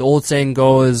 the old saying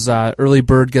goes, early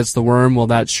bird gets the worm. Well,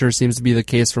 that sure seems to be the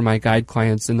case for my guide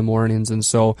clients in the mornings. And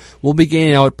so we'll be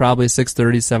getting out probably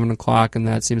 6:30, 7 o'clock, and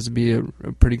that seems to be a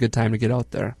pretty good time to get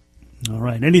out there. All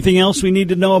right. Anything else we need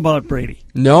to know about Brady?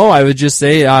 No, I would just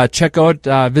say check out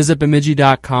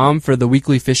visitbemidji.com for the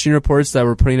weekly fishing reports that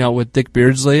we're putting out with Dick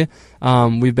Beardsley.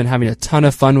 We've been having a ton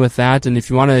of fun with that, and if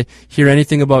you want to hear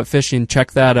anything about fishing,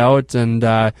 check that out. And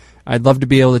I'd love to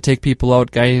be able to take people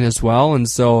out guiding as well, and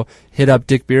so hit up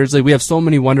Dick Beardsley. We have so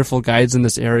many wonderful guides in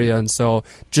this area, and so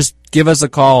just give us a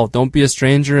call. Don't be a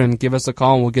stranger, and give us a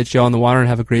call, and we'll get you on the water and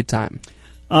have a great time.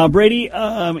 Brady,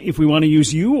 if we want to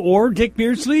use you or Dick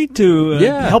Beardsley to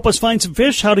help us find some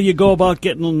fish, how do you go about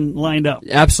getting lined up?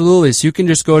 Absolutely. So you can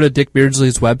just go to Dick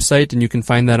Beardsley's website, and you can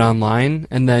find that online,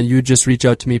 and then you just reach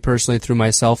out to me personally through my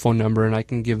cell phone number, and I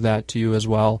can give that to you as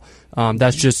well.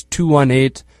 That's just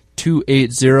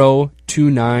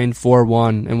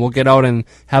 218-280-2941, and we'll get out and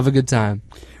have a good time.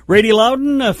 Brady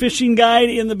Loudon, a fishing guide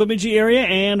in the Bemidji area,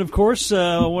 and, of course,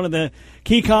 one of the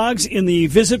key cogs in the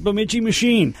Visit Bemidji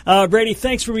machine. Brady,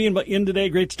 thanks for being in today.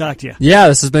 Great to talk to you. Yeah,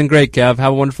 this has been great, Kev.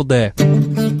 Have a wonderful day.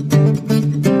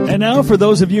 And now, for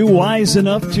those of you wise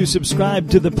enough to subscribe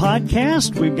to the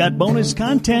podcast, we've got bonus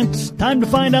content. Time to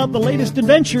find out the latest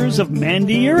adventures of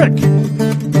Mandy Eric.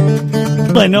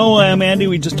 I know, Mandy,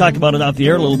 we just talked about it off the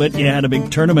air a little bit. You had a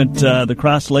big tournament, the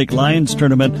Cross Lake Lions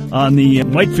tournament on the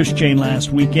Whitefish chain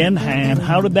last weekend. And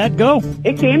how did that go?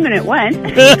 It came and it went.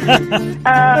 Okay.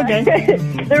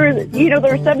 There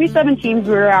were 77 teams.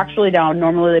 We were actually down.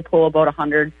 Normally they pull about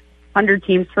 100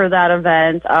 teams for that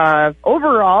event.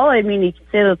 Overall, I mean, you could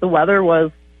say that the weather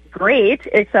was great,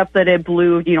 except that it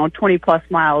blew, 20 plus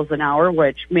miles an hour,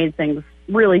 which made things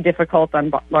really difficult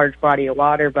on large body of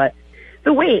water. But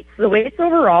the weights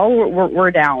overall were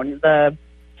down. The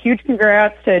huge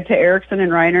congrats to Erickson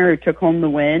and Reiner, who took home the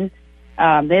win.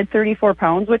 They had 34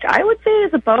 pounds, which I would say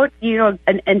is about,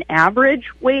 an average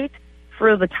weight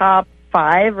for the top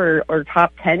 5 or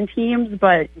top 10 teams.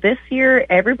 But this year,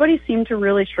 everybody seemed to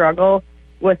really struggle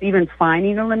with even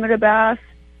finding a limited bass,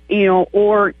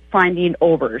 or finding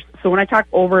overs. So when I talk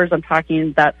overs, I'm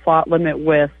talking that slot limit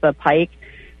with the pike.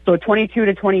 So 22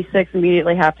 to 26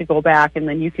 immediately have to go back, and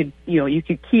then you could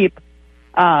keep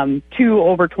 2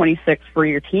 over 26 for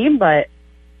your team. But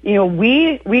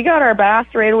we got our bass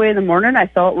right away in the morning. I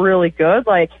felt really good.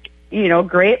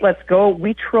 Great, let's go.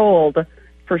 We trolled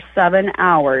for 7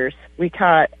 hours. We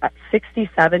caught 60,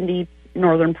 70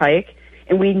 northern pike,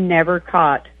 and we never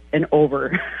caught an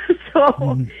over.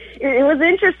 So it was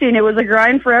interesting. It was a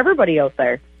grind for everybody out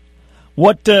there.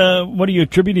 What are you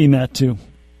attributing that to?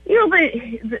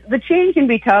 The chain can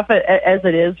be tough as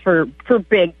it is for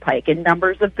big pike and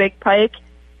numbers of big pike.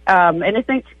 And I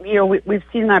think, we've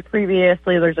seen that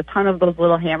previously. There's a ton of those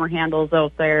little hammer handles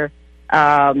out there.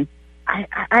 I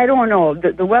don't know.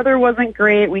 The weather wasn't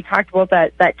great. We talked about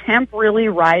that temp really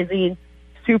rising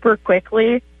super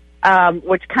quickly,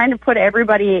 which kind of put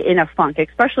everybody in a funk,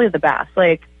 especially the bass.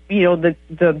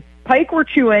 The pike were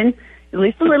chewing, at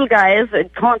least the little guys,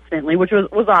 constantly, which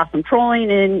was awesome. Trolling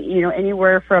in,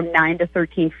 anywhere from 9 to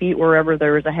 13 feet wherever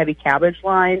there was a heavy cabbage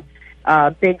line.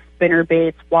 big spinner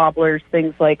baits, wobblers,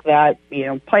 things like that.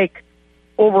 Pike,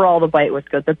 overall the bite was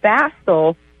good. The bass,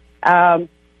 though,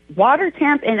 water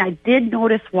temp, and I did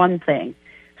notice one thing.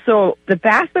 So the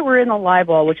bass that were in the live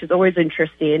well, which is always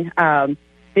interesting,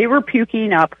 they were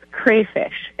puking up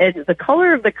crayfish. And the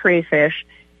color of the crayfish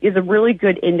is a really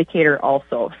good indicator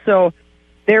also. So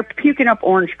they're puking up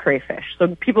orange crayfish.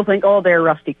 So people think, oh, they're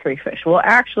rusty crayfish. Well,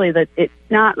 actually, it's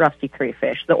not rusty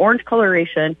crayfish. The orange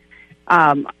coloration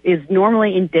is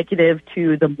normally indicative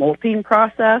to the molting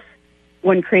process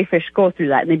when crayfish go through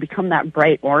that, and they become that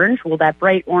bright orange. Well, that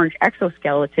bright orange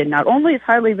exoskeleton not only is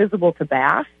highly visible to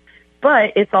bass,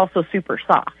 but it's also super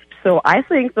soft. So I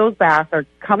think those bass are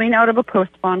coming out of a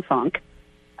post-spawn funk.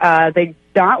 They're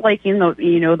not liking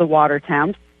the water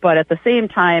temps, but at the same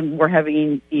time, we're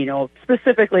having,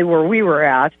 specifically where we were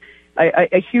at,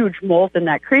 a huge molt in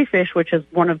that crayfish, which is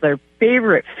one of their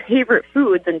favorite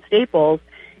foods and staples,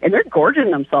 and they're gorging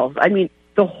themselves. I mean,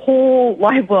 the whole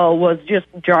live well was just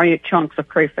giant chunks of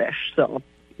crayfish. So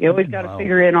you always got to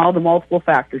figure in all the multiple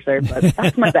factors there, but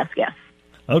that's my best guess.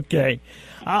 Okay.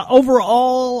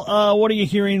 Overall, what are you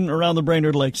hearing around the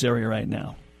Brainerd Lakes area right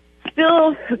now?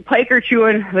 Still, pike are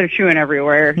chewing. They're chewing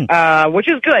everywhere, which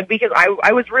is good because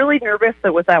I was really nervous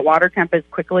that with that water temp as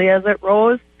quickly as it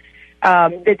rose,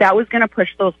 that was going to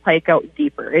push those pike out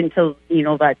deeper into,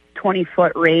 that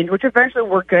 20-foot range, which eventually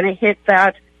we're going to hit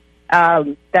that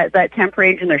temp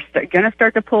range, and they're going to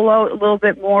start to pull out a little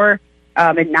bit more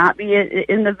and not be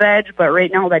in the veg. But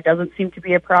right now, that doesn't seem to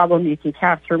be a problem. You can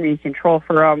cast for them, you can troll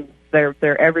for them.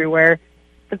 They're everywhere.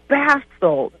 The bass,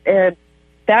 though,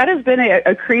 that has been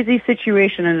a crazy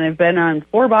situation, and they've been on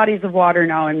 4 bodies of water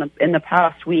now in the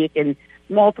past week, and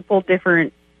multiple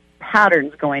different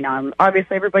patterns going on.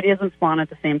 Obviously, everybody doesn't spawn at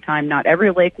the same time. Not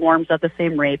every lake warms at the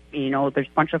same rate. There's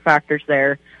a bunch of factors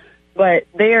there, but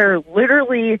they are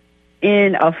literally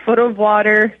in a foot of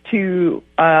water to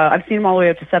I've seen them all the way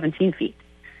up to 17 feet.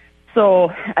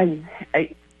 So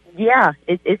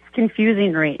it's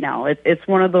confusing right now. It's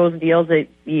one of those deals that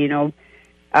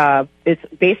it's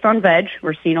based on veg.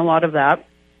 We're seeing a lot of that,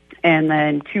 and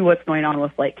then 2, what's going on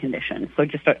with light conditions. So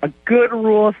just a good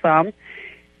rule of thumb.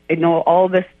 I know all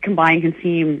of this combined can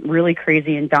seem really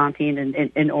crazy and daunting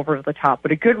and over the top,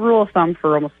 but a good rule of thumb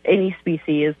for almost any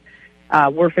species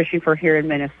we're fishing for here in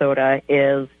Minnesota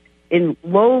is in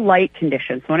low light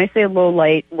conditions. So when I say low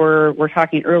light, we're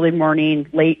talking early morning,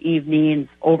 late evenings,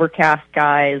 overcast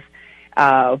skies,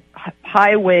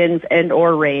 high winds and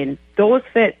or rain. Those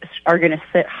fish are going to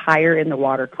sit higher in the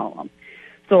water column.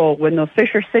 So when those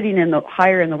fish are sitting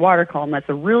higher in the water column, that's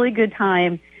a really good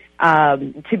time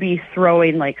to be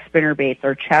throwing like spinner baits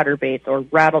or chatter baits or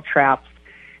rattle traps,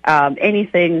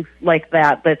 anything like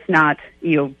that that's not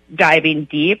diving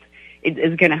deep. It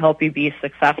is going to help you be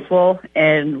successful.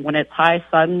 And when it's high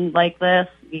sun like this,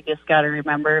 you just got to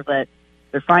remember that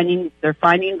they're finding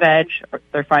veg, or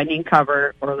they're finding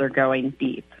cover, or they're going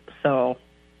deep. So,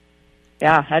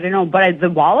 yeah, I don't know. But the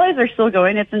walleyes are still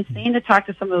going. It's insane to talk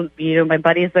to some of my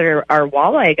buddies that are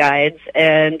walleye guides,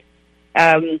 and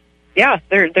they're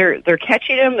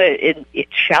catching them.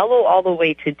 It's shallow all the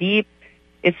way to deep.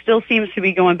 It still seems to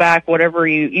be going back, whatever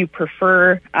you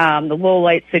prefer. The low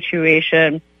light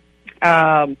situation.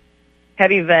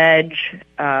 Heavy veg,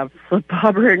 flip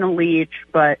bobber and a leech,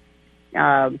 but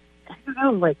I don't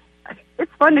know, like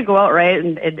it's fun to go out, right,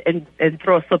 and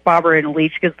throw a slip bobber and a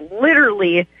leech because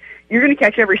literally you're going to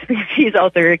catch every species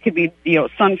out there. It could be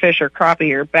sunfish or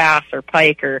crappie or bass or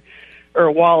pike or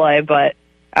walleye, but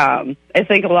I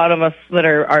think a lot of us that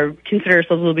are consider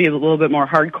ourselves to be a little bit more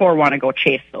hardcore want to go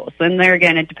chase those. And there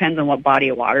again, it depends on what body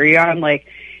of water you're on. Like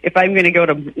if I'm going to go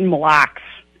to Mille Lacs,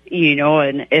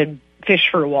 and fish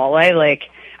for walleye, like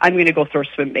I'm going to go throw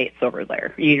swim baits over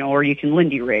there, or you can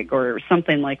Lindy rig or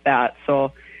something like that.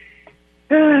 So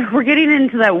we're getting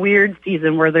into that weird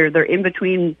season where they're in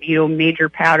between, major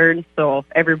patterns. So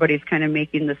everybody's kind of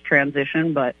making this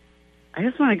transition, but I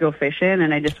just want to go fishing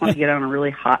and I just want to get on a really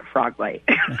hot frog bite.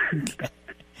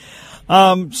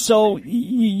 So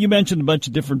you mentioned a bunch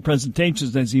of different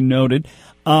presentations, as you noted.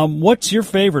 What's your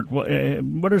favorite?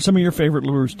 What are some of your favorite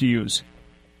lures to use?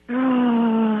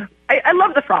 I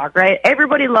love the frog, right?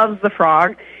 Everybody loves the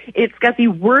frog. It's got the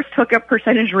worst hookup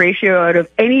percentage ratio out of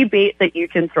any bait that you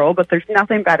can throw, but there's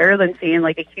nothing better than seeing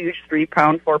like a huge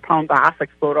 3-pound, 4-pound bass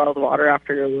explode out of the water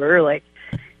after your lure. Like,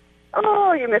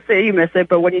 oh, you miss it.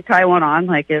 But when you tie one on,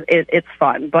 like it's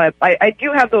fun. But I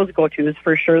do have those go-tos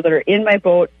for sure that are in my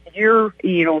boat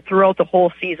throughout the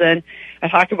whole season. I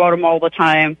talk about them all the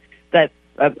time. That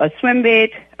a swim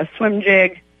bait, a swim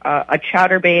jig, a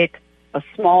chatter bait, a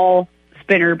small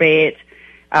spinner bait.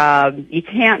 You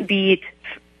can't beat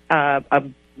a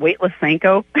weightless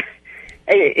Senko.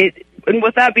 And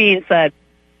with that being said,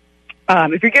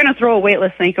 if you're going to throw a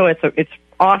weightless Senko, it's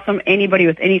awesome. Anybody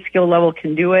with any skill level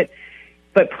can do it.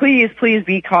 But please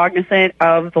be cognizant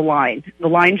of the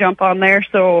line jump on there.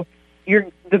 So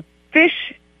the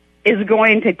fish is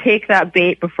going to take that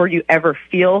bait before you ever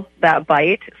feel that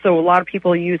bite. So a lot of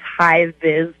people use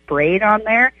high-vis braid on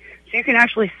there. So you can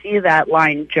actually see that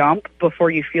line jump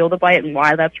before you feel the bite. And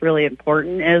why that's really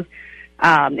important is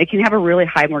it can have a really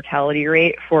high mortality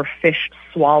rate for fish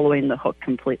swallowing the hook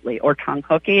completely or tongue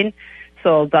hooking.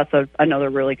 So that's another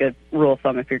really good rule of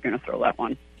thumb if you're going to throw that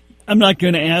one. I'm not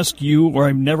going to ask you, or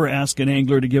I've never asked an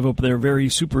angler to give up their very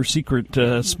super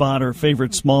secret spot or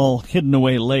favorite small hidden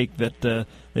away lake that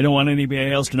they don't want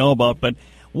anybody else to know about. But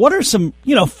what are some,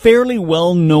 fairly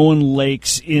well-known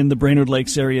lakes in the Brainerd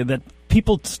Lakes area that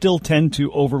people still tend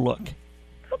to overlook?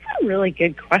 That's a really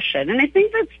good question. And I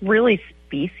think that's really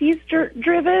species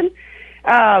driven.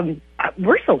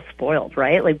 We're so spoiled,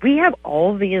 right? Like we have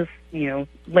all these,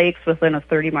 lakes within a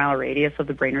 30-mile radius of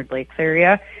the Brainerd Lakes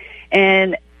area.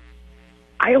 And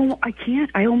I know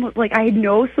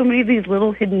so many of these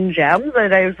little hidden gems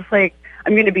that I was just like,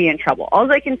 I'm going to be in trouble. All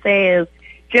I can say is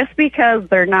just because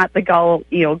they're not the Gull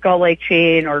Lake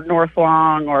chain or North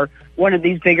Long or one of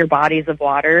these bigger bodies of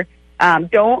water,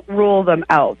 don't rule them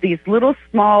out. These little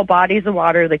small bodies of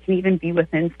water that can even be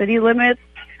within city limits,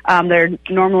 they're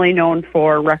normally known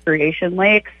for recreation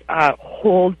lakes,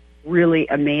 hold really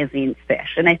amazing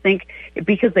fish. And I think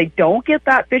because they don't get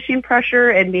that fishing pressure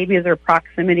and maybe their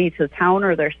proximity to town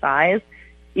or their size,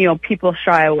 people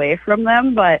shy away from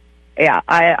them. But yeah,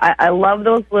 I love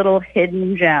those little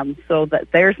hidden gems. So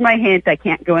there's my hint. I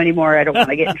can't go anymore. I don't want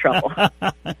to get in trouble.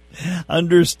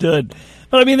 Understood.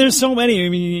 But I mean, there's so many. I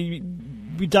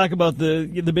mean, we talk about the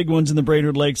big ones in the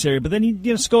Brainerd Lakes area, but then you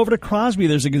just go over to Crosby,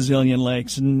 there's a gazillion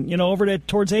lakes, and over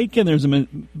towards Aitken, there's a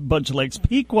bunch of lakes.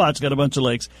 Pequot's got a bunch of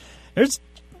lakes.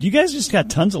 You guys just got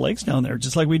tons of lakes down there,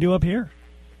 just like we do up here.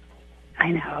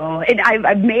 I know, and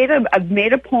I've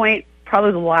made a point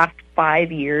probably the last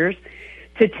 5 years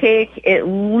to take at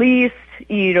least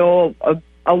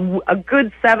a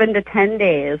good 7 to 10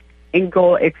 days and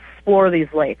go explore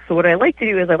these lakes. So what I like to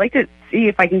do is I like to see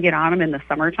if I can get on them in the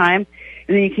summertime.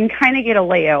 And then you can kind of get a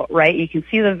layout, right? You can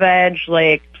see the veg.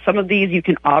 Like some of these you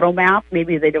can auto map.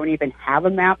 Maybe they don't even have a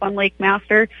map on Lake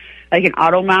Master. I can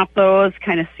auto map those,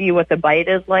 kind of see what the bite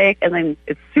is like. And then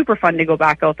it's super fun to go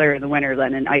back out there in the winter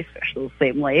then and ice fish those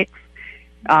same lakes.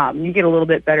 You get a little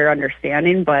bit better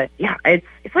understanding. But yeah,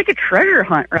 it's like a treasure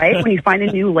hunt, right? When you find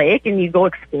a new lake and you go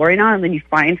exploring on it and then you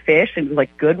find fish and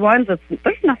like good ones,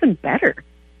 there's nothing better.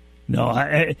 No,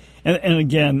 and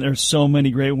again, there's so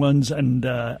many great ones, and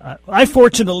I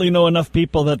fortunately know enough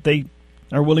people that they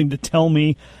are willing to tell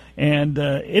me, and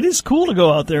it is cool to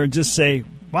go out there and just say,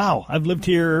 wow, I've lived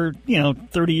here,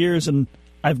 30 years, and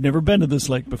I've never been to this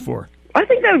lake before. I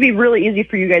think that would be really easy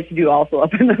for you guys to do also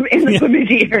up in the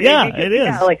Bemidji area. Yeah, it is.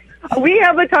 Yeah, we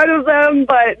have a ton of them,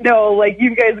 but no,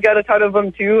 you guys got a ton of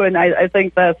them too, and I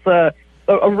think that's a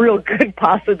real good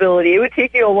possibility. It would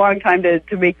take you a long time to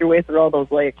make your way through all those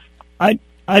lakes.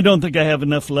 I don't think I have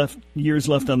enough years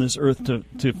left on this earth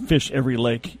to fish every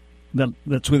lake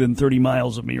that's within 30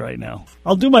 miles of me right now.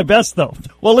 I'll do my best, though.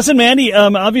 Well, listen, Mandy,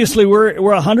 obviously we're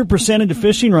 100% into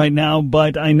fishing right now,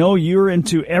 but I know you're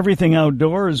into everything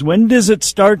outdoors. When does it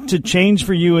start to change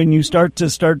for you and you start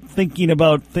thinking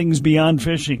about things beyond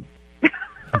fishing?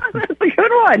 That's a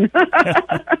good one.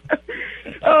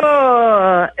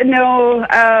 Oh, no,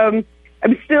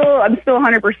 I'm still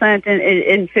 100%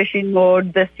 in fishing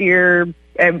mode this year.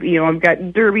 I've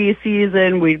got derby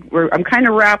season. I'm kind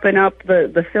of wrapping up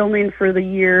the filming for the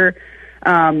year.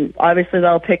 Obviously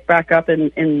that'll pick back up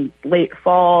in late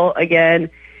fall again.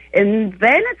 And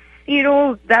then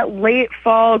it's, that late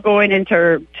fall going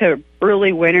into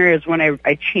early winter is when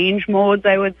I change modes,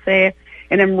 I would say.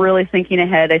 And I'm really thinking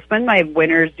ahead. I spend my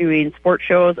winters doing sport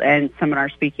shows and seminar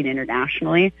speaking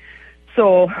internationally.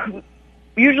 So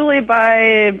usually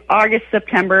by August,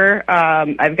 September,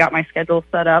 I've got my schedule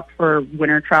set up for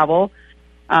winter travel.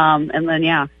 And then,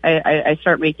 I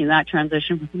start making that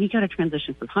transition. You got to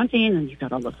transition from hunting, and you've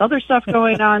got all this other stuff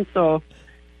going on. So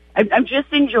I'm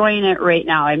just enjoying it right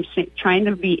now. I'm trying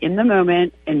to be in the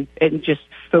moment and just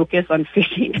focus on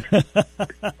fishing.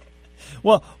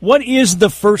 Well, what is the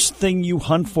first thing you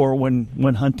hunt for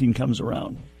when hunting comes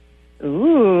around?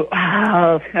 Ooh,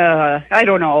 I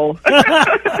don't know.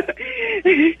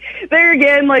 There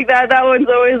again, that one's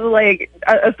always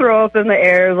a throw up in the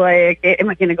air. Am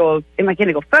I gonna go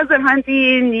pheasant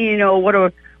hunting? What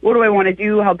do I want to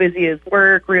do? How busy is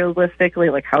work? Realistically,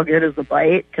 how good is the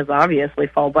bite? Because obviously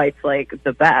fall bite's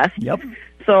the best. Yep.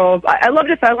 So I love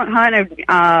to pheasant hunt.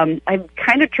 I've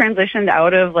kind of transitioned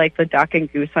out of like the duck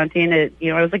and goose hunting.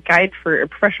 I was a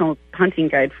professional hunting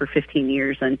guide for 15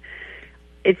 years, and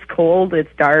it's cold, it's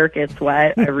dark, it's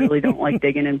wet. I really don't like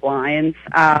digging in blinds.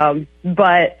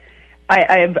 But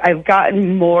I've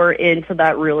gotten more into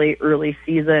that really early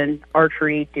season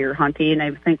archery deer hunting.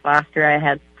 I think last year I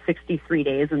had 63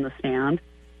 days in the stand.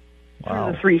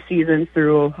 Wow. 3 seasons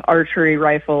through archery,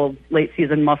 rifle, late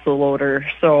season muzzle loader.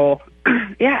 So,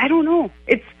 yeah, I don't know.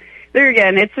 It's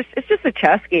just a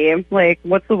chess game. Like,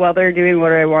 what's the weather doing? What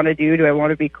do I want to do? Do I want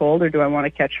to be cold, or do I want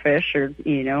to catch fish, or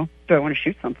do I want to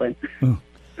shoot something?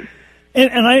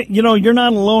 And you're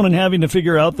not alone in having to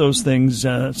figure out those things.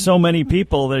 So many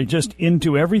people, they're just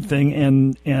into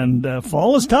everything, and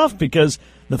fall is tough because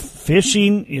the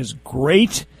fishing is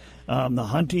great. The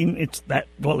hunting, it's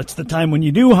the time when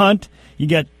you do hunt. You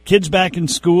get kids back in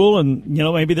school, and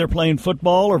maybe they're playing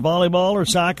football or volleyball or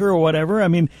soccer or whatever. I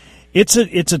mean, it's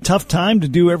a tough time to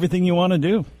do everything you want to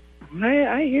do.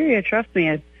 I hear you. Trust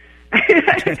me.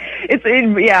 I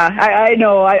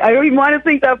know. I don't even want to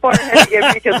think that far ahead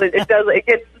again because it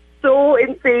gets so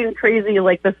insane crazy.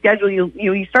 Like the schedule,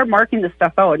 you start marking the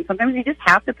stuff out, and sometimes you just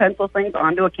have to pencil things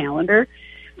onto a calendar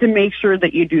to make sure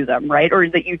that you do them, right? Or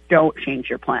that you don't change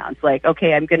your plans. Like,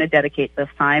 okay, I'm going to dedicate this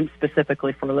time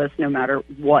specifically for this no matter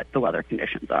what the weather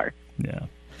conditions are. Yeah.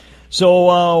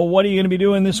 So what are you going to be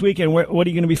doing this weekend? What are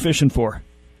you going to be fishing for?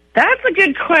 That's a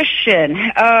good question.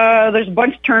 There's a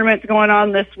bunch of tournaments going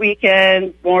on this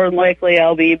weekend. More than likely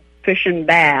I'll be fishing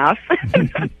bass.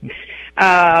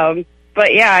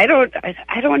 But yeah, I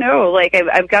don't know. Like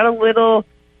I've got a little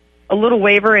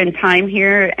waiver in time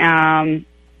here.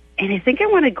 And I think I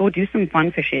want to go do some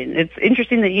fun fishing. It's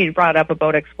interesting that you brought up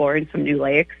about exploring some new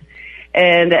lakes.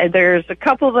 And there's a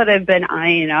couple that I've been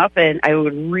eyeing up, and I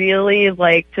would really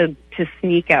like to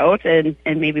sneak out and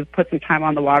maybe put some time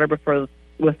on the water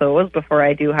with those before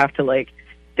I do have to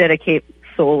dedicate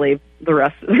solely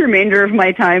the remainder of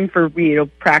my time for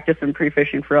practice and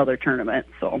pre-fishing for other tournaments.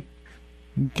 So,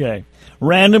 okay,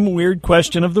 random weird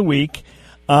question of the week.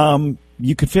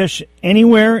 You could fish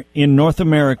anywhere in North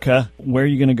America. Where are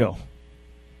you going to go?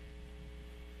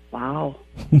 Wow.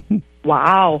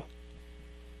 Wow.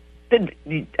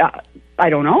 I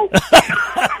don't know.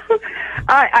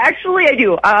 Actually, I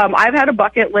do. I've had a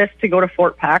bucket list to go to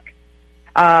Fort Peck.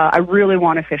 I really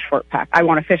want to fish Fort Peck. I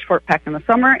want to fish Fort Peck in the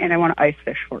summer, and I want to ice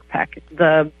fish Fort Peck.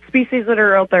 The species that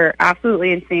are out there are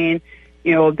absolutely insane.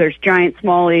 There's giant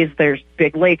smallies, there's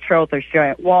big lake trout, there's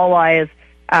giant walleyes.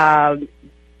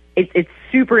 It's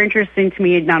super interesting to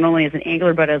me, not only as an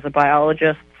angler, but as a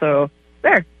biologist. So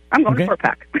I'm going to Fort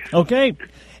Peck. Okay.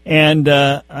 And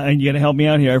you're going to help me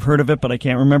out here. I've heard of it, but I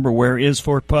can't remember. Where is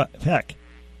Fort Peck?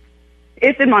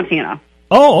 It's in Montana.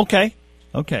 Oh, okay.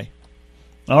 Okay.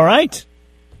 All right.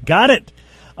 Got it.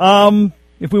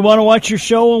 If we want to watch your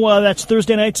show, that's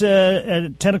Thursday nights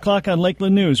at 10 o'clock on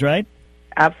Lakeland News, right?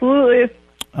 Absolutely.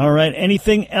 All right.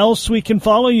 Anything else we can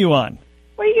follow you on?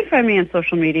 Well, you can find me on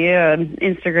social media, on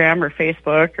Instagram or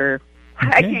Facebook, or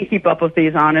I can't keep up with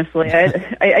these, honestly.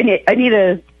 I need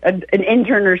an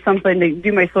intern or something to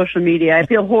do my social media. I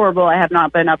feel horrible. I have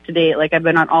not been up to date. I've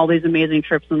been on all these amazing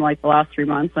trips in the last 3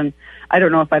 months, and I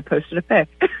don't know if I posted a pic.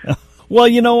 Well,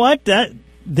 you know what?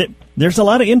 There's a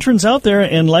lot of interns out there,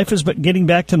 and life is getting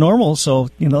back to normal. So,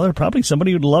 there's probably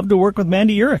somebody who'd love to work with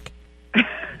Mandy Urich.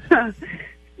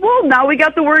 Well, now we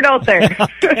got the word out there.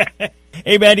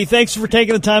 Hey, Mandy, thanks for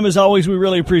taking the time. As always, we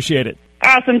really appreciate it.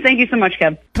 Awesome. Thank you so much,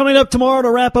 Kev. Coming up tomorrow to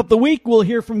wrap up the week, we'll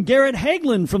hear from Garrett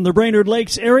Hagelin from the Brainerd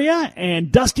Lakes area,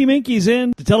 and Dusty Minky's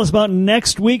in to tell us about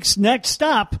next week's next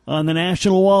stop on the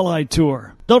National Walleye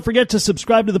Tour. Don't forget to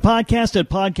subscribe to the podcast at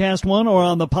Podcast One or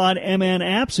on the Pod MN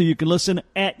app so you can listen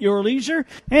at your leisure.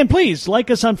 And please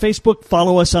like us on Facebook,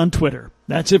 follow us on Twitter.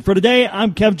 That's it for today.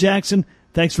 I'm Kev Jackson.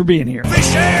 Thanks for being here.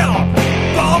 Fish ale!